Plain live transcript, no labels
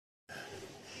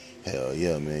Hell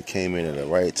yeah, man. Came in at the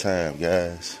right time,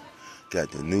 guys.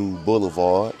 Got the new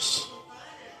boulevards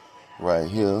right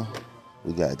here.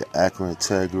 We got the Acura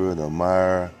Integra, the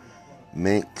Meyer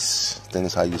Mix. I think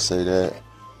that's how you say that.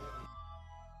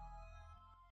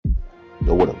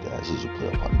 Yo, what up, guys? This is your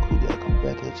player Party Cool Guy. Come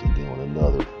back at you again with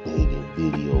another banging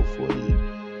video for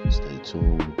you. Stay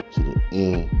tuned to the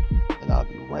end, and I'll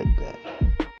be right back.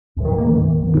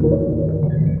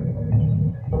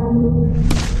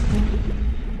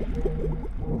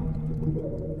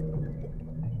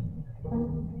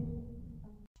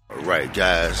 Alright,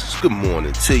 guys, good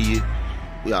morning to you.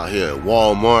 We out here at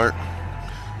Walmart.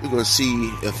 We're gonna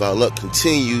see if our luck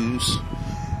continues,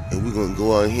 and we're gonna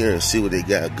go out here and see what they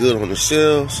got good on the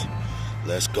shelves.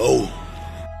 Let's go.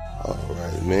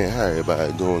 Alright, man, how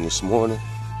everybody doing this morning?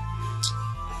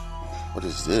 What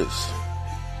is this?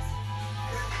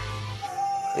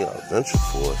 Yeah, Adventure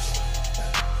Force.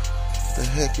 What the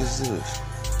heck is this?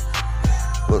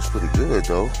 Looks pretty good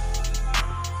though.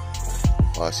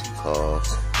 Bicycle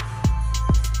cars.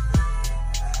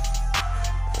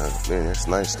 Man, that's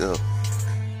nice stuff.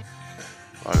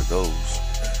 A lot of those.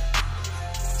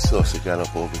 So they got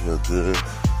up over here good.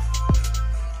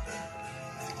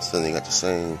 So they got the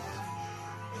same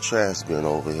trash bin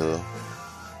over here.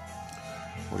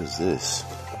 What is this?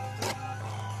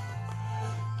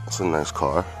 That's a nice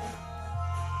car.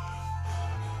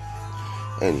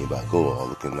 Ain't even about to go all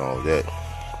looking at all that.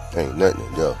 Ain't nothing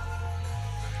in there.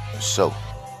 So,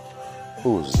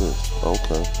 who is this?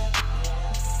 Okay.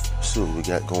 Let's see what we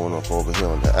got going up over here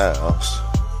on the aisles.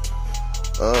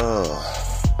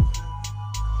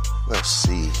 Let's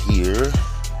see here.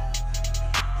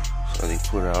 So they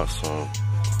put out some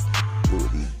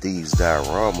these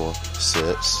diorama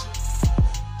sets.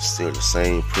 Still the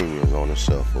same premiums on the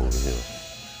shelf over here.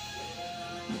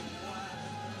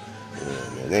 Yeah,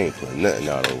 man, they ain't putting nothing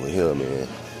out over here, man.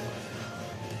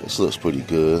 This looks pretty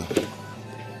good.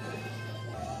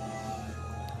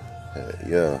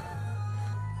 Yeah.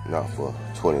 Not for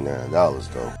 $29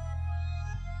 though.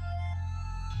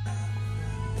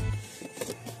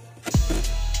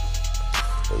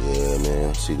 But yeah,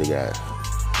 man. See, they got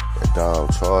that Dom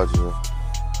Charger.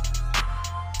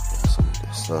 Got some of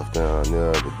that stuff down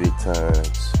there, the big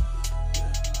times.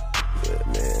 Yeah,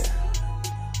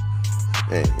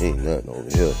 man. Ain't nothing over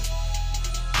here.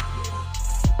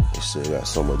 They still got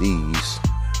some of these.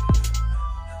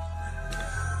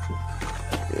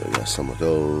 Yeah, got some of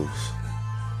those.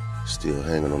 Still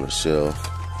hanging on the shelf.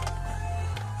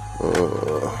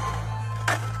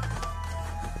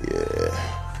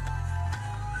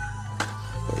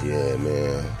 Yeah,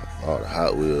 man. All the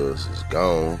Hot Wheels is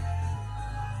gone.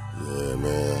 Yeah,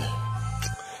 man.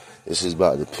 This is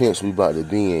about the pinch we about to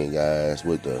be in, guys,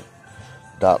 with the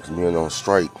docs being on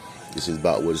strike. This is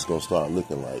about what it's gonna start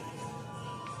looking like.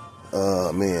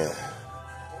 Man.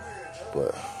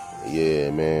 But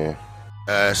yeah, man.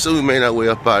 So we made our way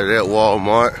up out of that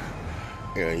Walmart.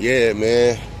 And yeah,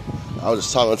 man, I was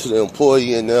just talking to the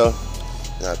employee in there,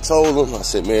 and I told him, I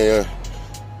said, man,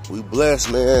 we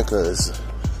blessed, man, because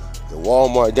the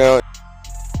Walmart down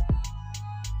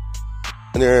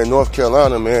there in North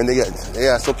Carolina, man, they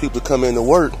got some people come in to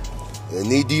work and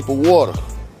knee deep of water.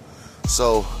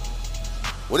 So,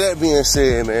 with that being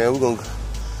said, man, we're going to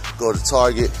go to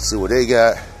Target, see what they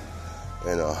got,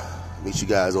 and meet you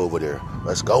guys over there.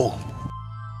 Let's go.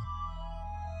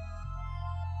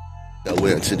 I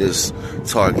went to this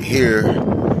Target here.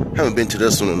 Haven't been to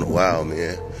this one in a while,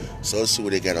 man. So let's see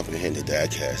what they got up in here in the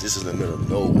diecast. This is in the middle of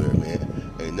nowhere,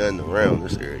 man. Ain't nothing around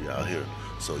this area out here.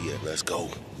 So yeah, let's go.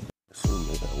 So we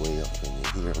made our way up in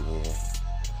here, man.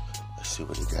 Let's see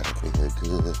what they got up in here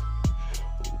good.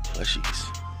 Ooh, plushies.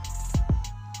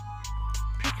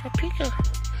 Pika, pika.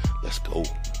 Let's go.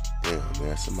 Damn,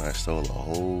 man, somebody stole a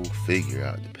whole figure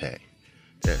out the pack.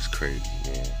 That's crazy,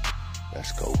 man.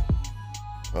 Let's go.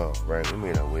 Alright, we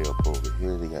made our way up over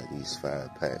here. They got these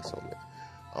 5 packs on it.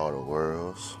 All the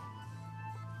worlds.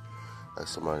 Like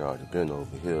somebody already been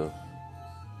over here.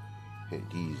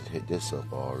 Hit this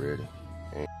up already.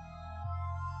 Ain't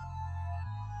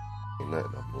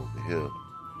nothing up over here.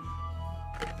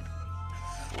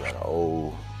 We got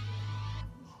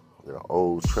an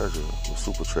old treasure, the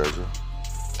super treasure,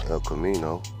 El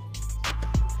Camino.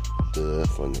 Good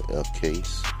from the F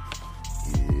case.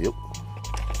 Yep.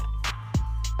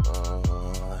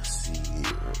 Let's see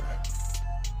here.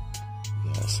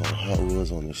 Got some Hot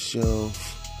Wheels on the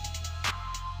shelf.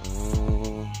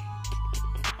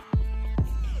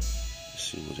 Let's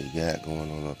see what they got going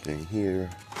on up in here.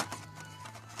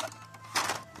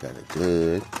 Got a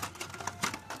good.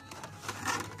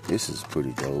 This is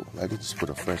pretty dope. I could just put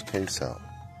a fresh case out.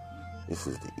 This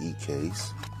is the E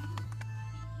case.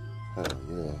 Hell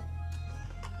yeah.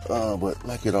 But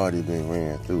like it already been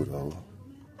ran through though.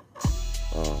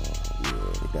 Yeah,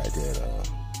 we got that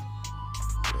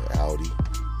Audi.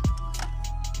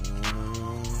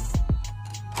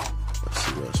 Let's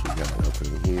see what else we got up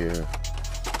in here.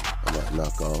 I might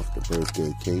knock off the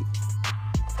birthday cake.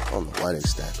 I don't know why they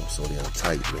stack them so damn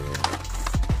tight, man.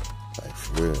 Like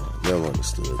for real, never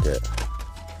understood that.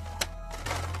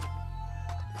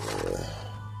 Yeah.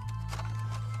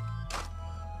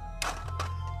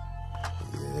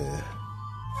 Yeah.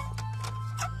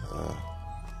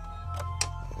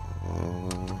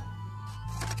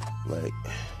 Like,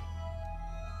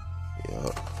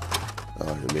 yeah, I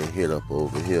already been hit up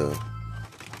over here.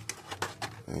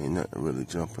 Ain't nothing really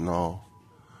jumping off.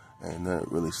 Ain't nothing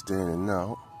really standing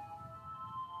out.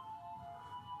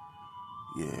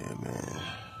 Yeah, man.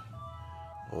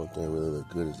 Only thing really look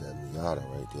good is that Miata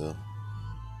right there.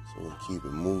 So we'll keep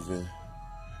it moving.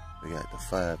 We got the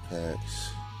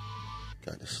 5-packs.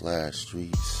 Got the Slide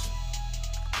Streets.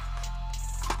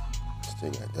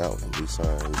 Still got that one,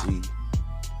 Nissan Z.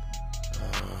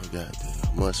 We got the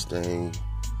Mustang.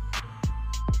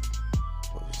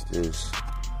 What is this?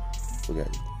 We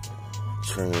got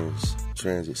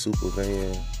Transit Super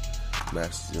Van,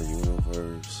 Masters of the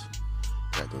Universe.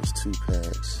 Got those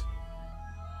 2-packs.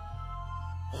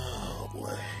 Oh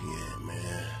boy, yeah,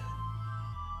 man.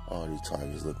 All these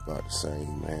Tigers look about the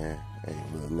same, man.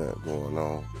 Ain't really nothing going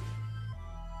on.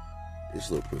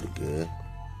 This look pretty good.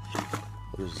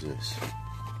 What is this?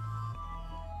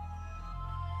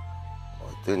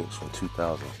 Authentics from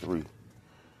 2003.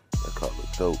 That car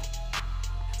look dope.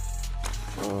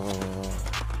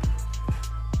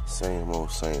 Same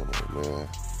old, man.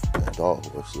 That dog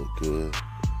horse look good.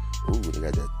 Ooh, they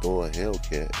got that Thor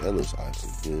Hellcat. That looks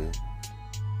actually good.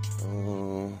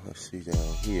 Let's see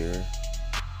down here.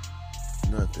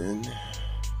 Nothing.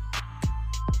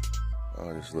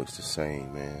 Oh, this looks the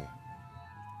same, man.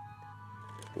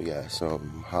 We got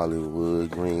some Hollywood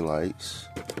green lights.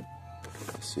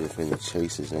 Let's see if any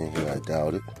chases in here. I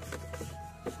doubt it.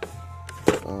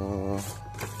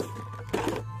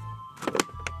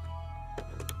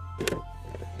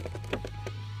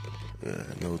 Yeah,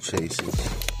 no chases.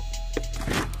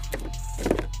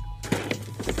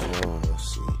 Let's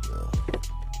see.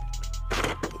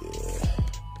 Yeah.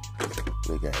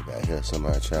 They got it back here.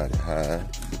 Somebody tried to hide.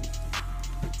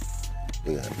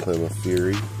 We got Plymouth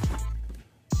Fury.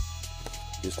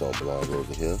 This don't belong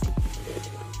over here.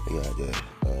 We got that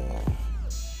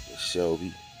the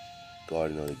Shelby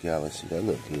Guardian of the Galaxy. That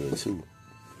look good too.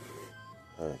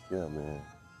 Heck yeah, man.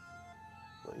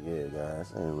 But yeah,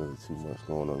 guys, ain't really too much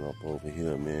going on up over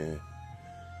here, man.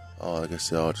 Like I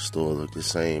said, all the stores look the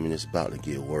same, and it's about to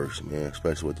get worse, man,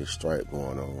 especially with this strike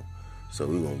going on. So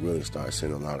we're going to really start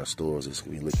seeing a lot of stores that's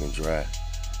going to be looking dry.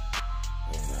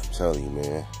 And I'm telling you,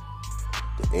 man,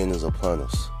 the end is upon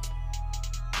us.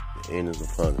 The end is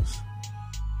upon us.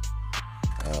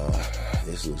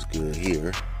 This looks good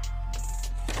here.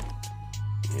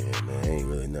 Yeah, man, ain't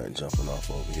really nothing jumping off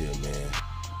over here, man.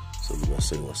 So we're gonna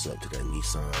say what's up to that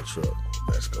Nissan truck.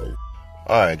 Let's go.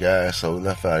 Alright, guys, so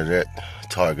enough out of that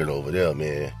Target over there,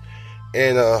 man.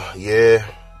 And yeah,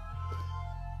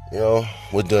 you know,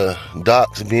 with the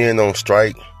docks being on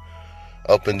strike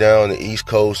up and down the East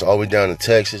Coast, all the way down to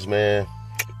Texas, man,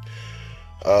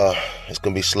 it's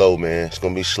gonna be slow, man. It's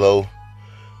gonna be slow.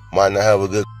 Might not have a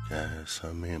good. Guys,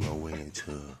 I made my way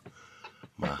into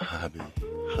my hobby,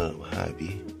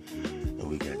 and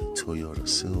we got the Toyota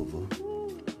Silver.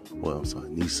 Well, I'm sorry,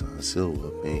 Nissan Silver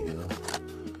up in here.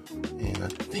 And I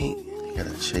think they got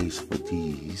a chase for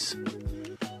these.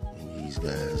 And these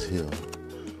guys here.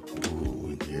 Ooh,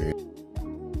 and there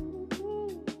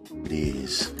it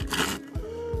is.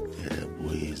 Yeah, that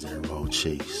boy is that raw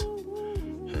chase.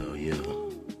 Hell yeah.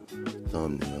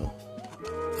 Thumbnail.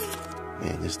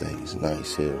 Man, this thing is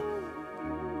nice here.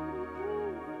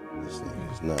 This thing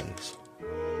is nice.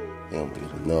 And I'm gonna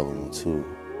get another one too.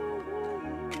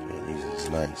 Man, these is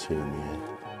nice here, man.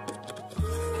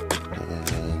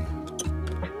 And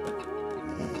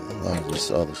a lot of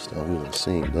this other stuff, we done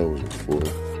seen those before. I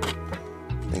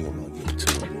think I'm gonna get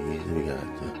two of these. We got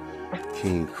the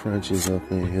King Crunches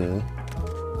up in here.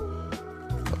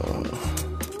 I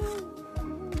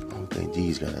don't think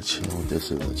these got a chill.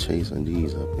 This is a chase on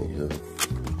these up in here.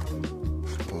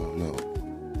 Oh no.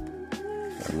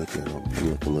 I look at them, they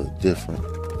look a little different.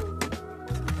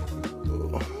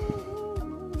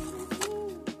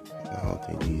 I don't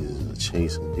think these is a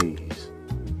chase on these.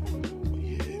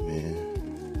 Yeah, man.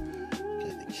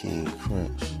 Got the King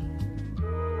Crunch.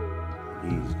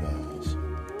 These guys.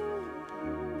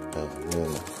 Oh,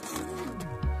 yeah.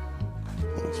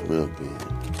 Looks real good.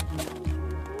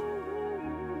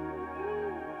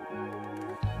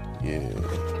 Yeah.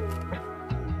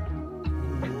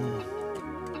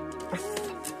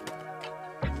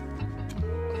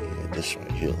 Yeah, this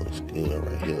right here looks good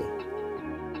right here.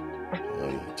 Oh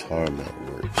yeah, tarmac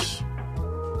works.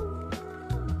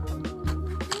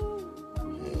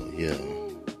 Hell yeah.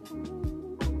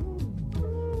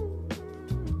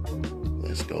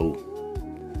 Let's go.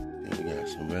 Then we got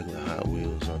some regular Hot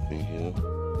Wheels up in here.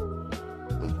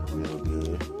 Looking real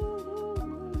good.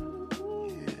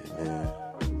 Yeah, man.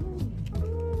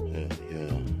 Hell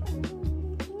yeah.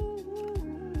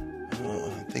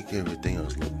 I think everything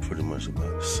else looks pretty much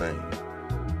about the same.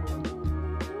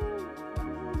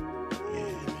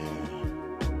 Yeah, man.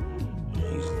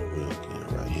 He's real good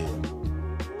right here.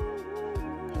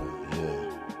 Yeah.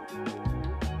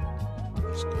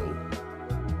 Let's go.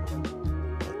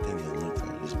 I think it looks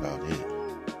like that's about it.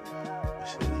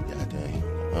 Let's see what they got down here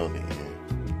on the other end.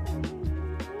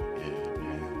 Yeah,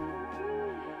 man.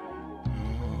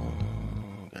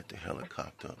 Got the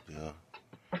helicopter up there.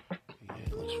 Yeah,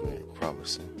 it looks very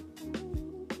promising.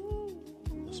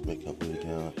 Let's make our way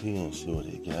down here and see what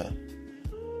they got.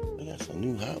 They got some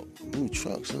new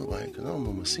trucks, look like, because I don't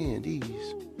remember seeing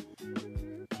these.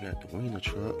 We got the wiener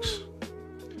trucks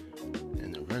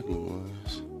and the regular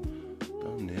ones.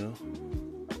 Thumbnail.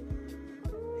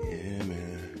 Yeah,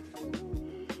 man.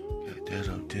 Got that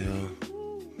up there.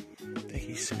 I think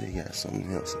he said they got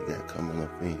something else they got coming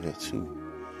up in here, too.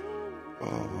 I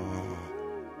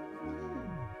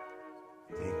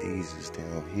think these is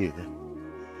down here.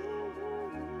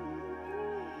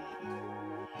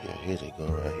 Yeah, here they go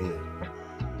right here.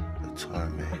 The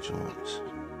tarmac joints.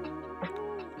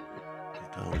 Yeah,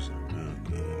 those are real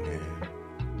good, man.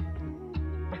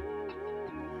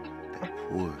 That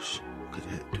Porsche. Look at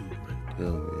that dude right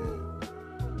there, man.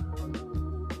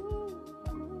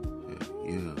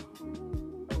 Yeah.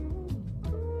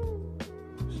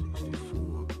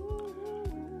 64.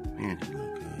 Man, they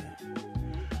look good.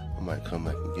 I might come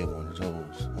back and get one of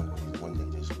those one day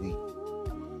this week.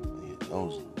 Yeah,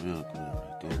 those are real good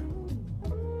right there.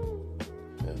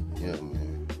 Yeah,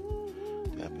 man.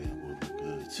 That bad will look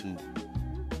good too.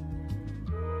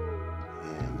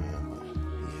 Yeah, man. But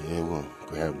yeah, we're gonna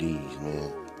grab these, man.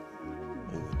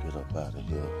 And we'll get up out of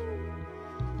here.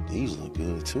 These look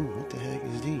good too. What the heck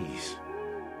is these?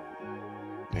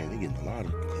 Man, they getting a lot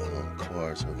of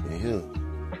cars up in here.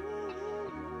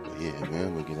 But yeah,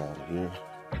 man, we'll get out of here.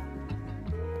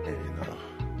 And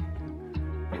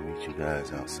we'll meet you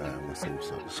guys outside. We'll see what's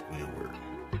up with square work.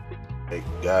 Hey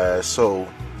guys, so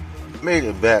made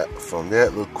it back from that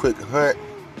little quick hunt.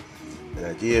 And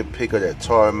I did pick up that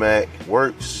Tarmac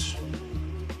Works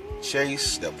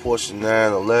Chase, that Porsche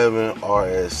 911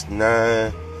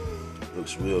 RS9.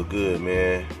 Looks real good,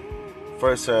 man.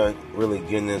 First time really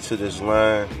getting into this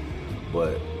line,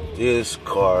 but this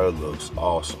car looks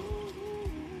awesome.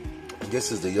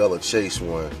 This is the yellow Chase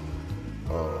one.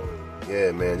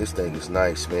 Yeah, man, this thing is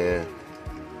nice, man.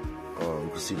 You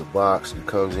can see the box that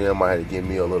comes in. I might have to give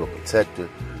me a little protector.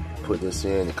 Put this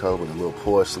in. It comes with a little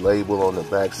Porsche label on the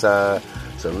back side.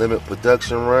 It's a limited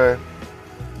production run.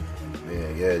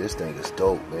 Man, yeah, this thing is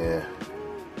dope, man.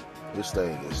 This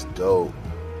thing is dope.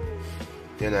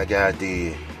 Then I got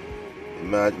the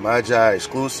Magi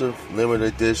exclusive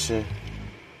limited edition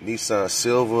Nissan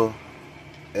Silver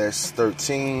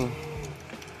S13.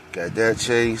 Got that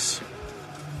Chase.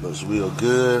 Looks real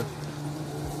good.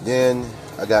 Then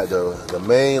I got the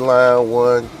mainline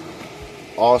one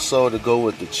also to go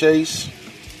with the Chase.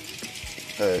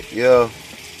 Yeah.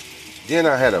 Then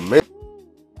I had a mail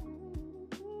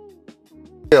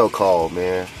call,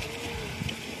 man,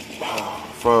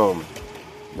 from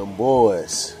them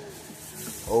boys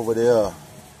over there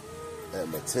at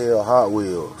Mattel Hot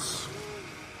Wheels.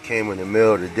 Came in the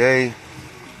mail today.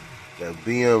 That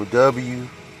BMW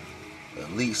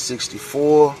Elite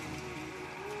 64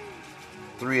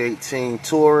 318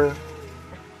 Touring.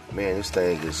 Man, this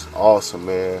thing is awesome,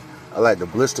 man. I like the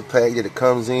blister pack that it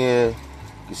comes in. You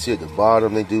can see at the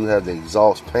bottom they do have the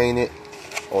exhaust painted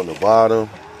on the bottom.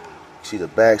 You see the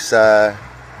back side.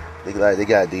 They got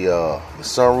the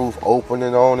sunroof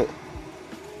opening on it.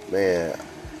 Man,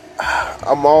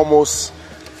 I'm almost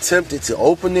tempted to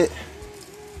open it,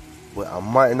 but I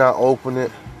might not open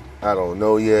it. I don't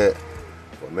know yet.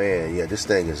 But man, yeah, this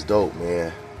thing is dope,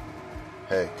 man.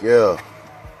 Heck yeah.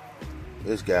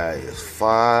 This guy is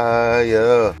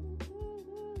fire.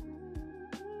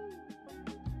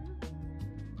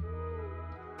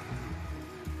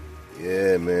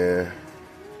 Yeah, man.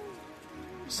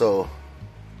 So,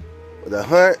 with a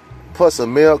hunt plus a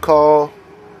mail call,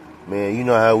 man, you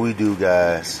know how we do,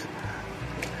 guys.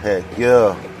 Heck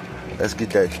yeah. Let's get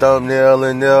that thumbnail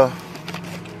in there.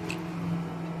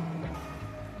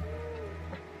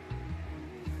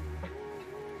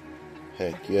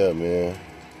 Heck yeah, man.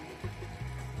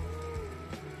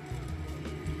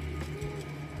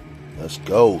 Let's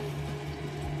go.